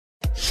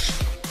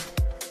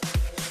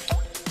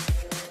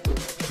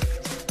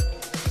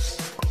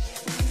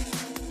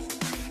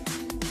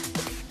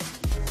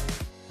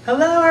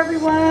Hello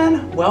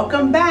everyone,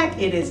 welcome back.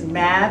 It is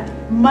Math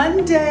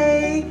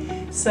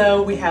Monday.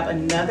 So we have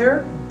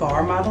another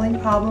bar modeling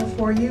problem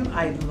for you.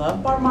 I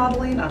love bar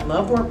modeling, I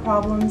love word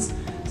problems.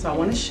 So I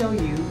want to show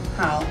you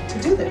how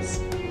to do this.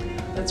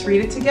 Let's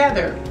read it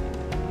together.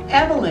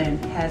 Evelyn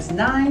has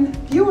 9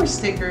 fewer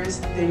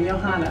stickers than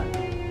Yoanna.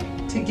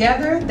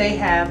 Together they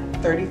have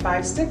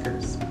 35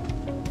 stickers.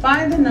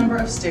 Find the number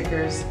of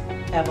stickers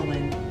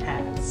Evelyn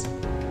has.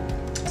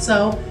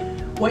 So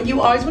what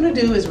you always want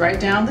to do is write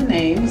down the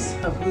names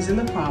of who's in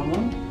the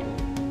problem.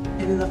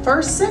 And in the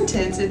first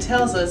sentence, it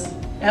tells us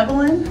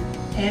Evelyn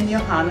and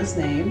Yoanna's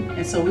name.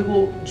 And so we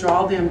will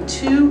draw them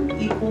 2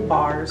 equal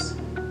bars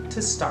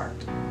to start.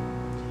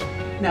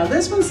 Now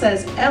this one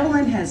says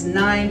Evelyn has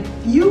 9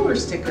 fewer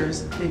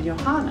stickers than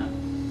Yoanna.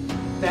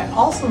 That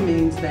also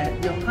means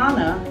that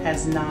Yoanna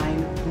has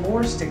 9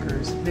 more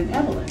stickers than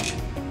Evelyn.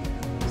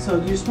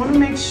 So you just want to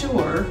make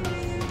sure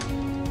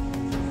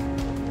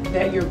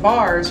that your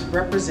bars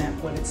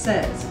represent what it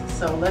says.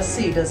 So let's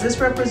see, does this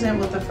represent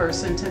what the first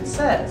sentence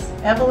says?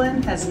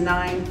 Evelyn has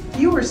 9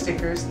 fewer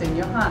stickers than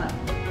Yoanna.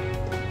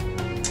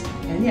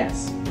 And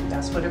yes,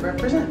 that's what it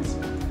represents.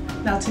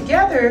 Now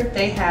together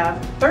they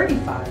have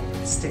 35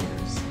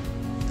 stickers.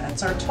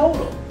 That's our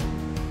total.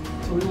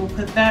 So we will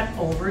put that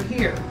over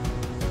here.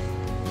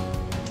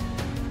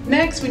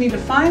 Next, we need to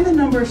find the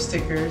number of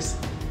stickers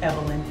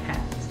Evelyn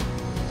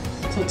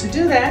has. So to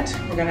do that,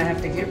 we're going to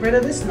have to get rid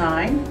of this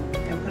 9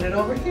 and put it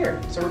over here.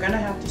 So we're going to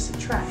have to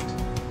subtract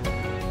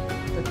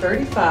the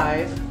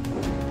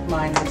 35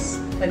 minus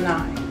the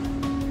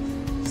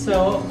 9.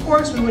 So of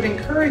course we would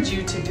encourage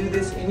you to do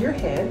this in your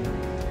head.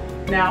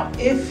 Now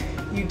if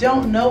you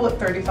don't know what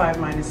 35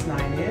 minus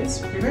 9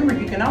 is, remember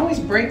you can always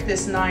break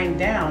this 9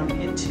 down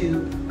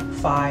into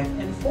 5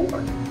 and 4.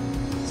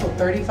 So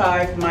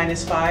 35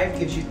 minus 5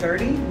 gives you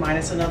 30,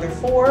 minus another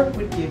 4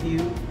 would give you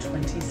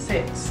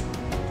 26.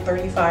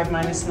 35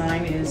 minus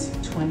 9 is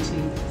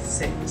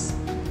 26.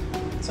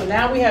 So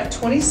now we have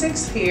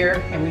 26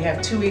 here and we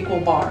have 2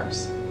 equal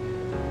bars.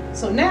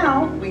 So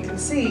now we can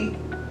see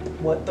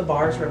what the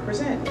bars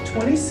represent.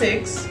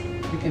 26,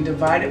 we can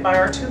divide it by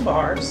our 2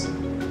 bars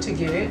to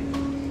get it.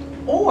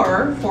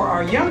 Or for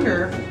our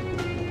younger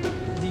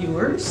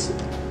viewers,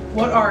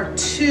 what are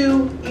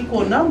 2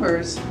 equal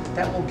numbers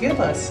that will give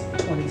us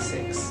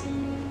 26?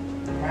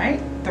 Right?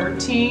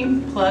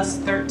 13 plus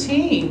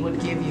 13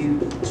 would give you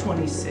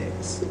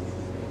 26.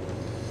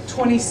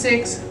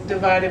 26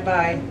 divided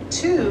by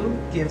 2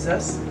 gives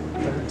us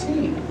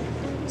 13.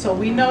 So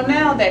we know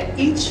now that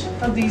each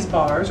of these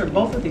bars, or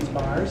both of these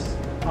bars,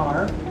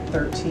 are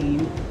 13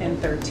 and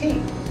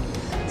 13.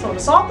 So to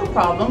solve the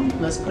problem,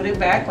 let's put it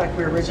back like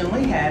we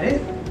originally had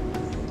it.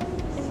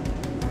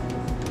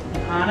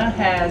 Yoanna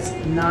has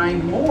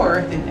 9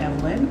 more than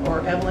Evelyn,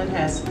 or Evelyn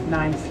has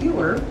 9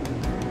 fewer.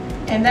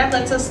 And that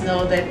lets us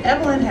know that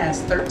Evelyn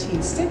has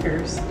 13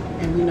 stickers,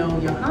 and we know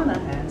Yoanna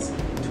has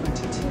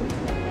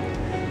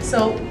 22.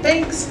 So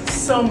thanks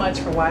so much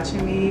for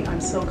watching me. I'm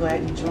so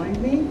glad you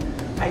joined me.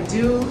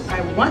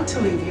 I want to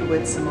leave you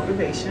with some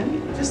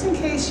motivation, just in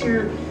case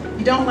you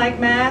don't like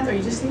math or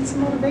you just need some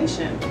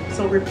motivation.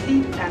 So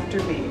repeat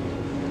after me.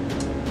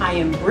 I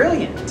am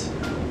brilliant,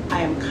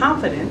 I am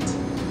confident,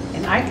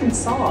 and I can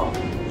solve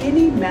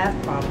any math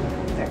problem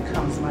that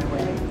comes my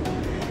way.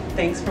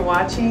 Thanks for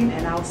watching,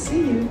 and I'll see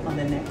you on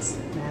the next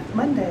Math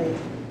Monday.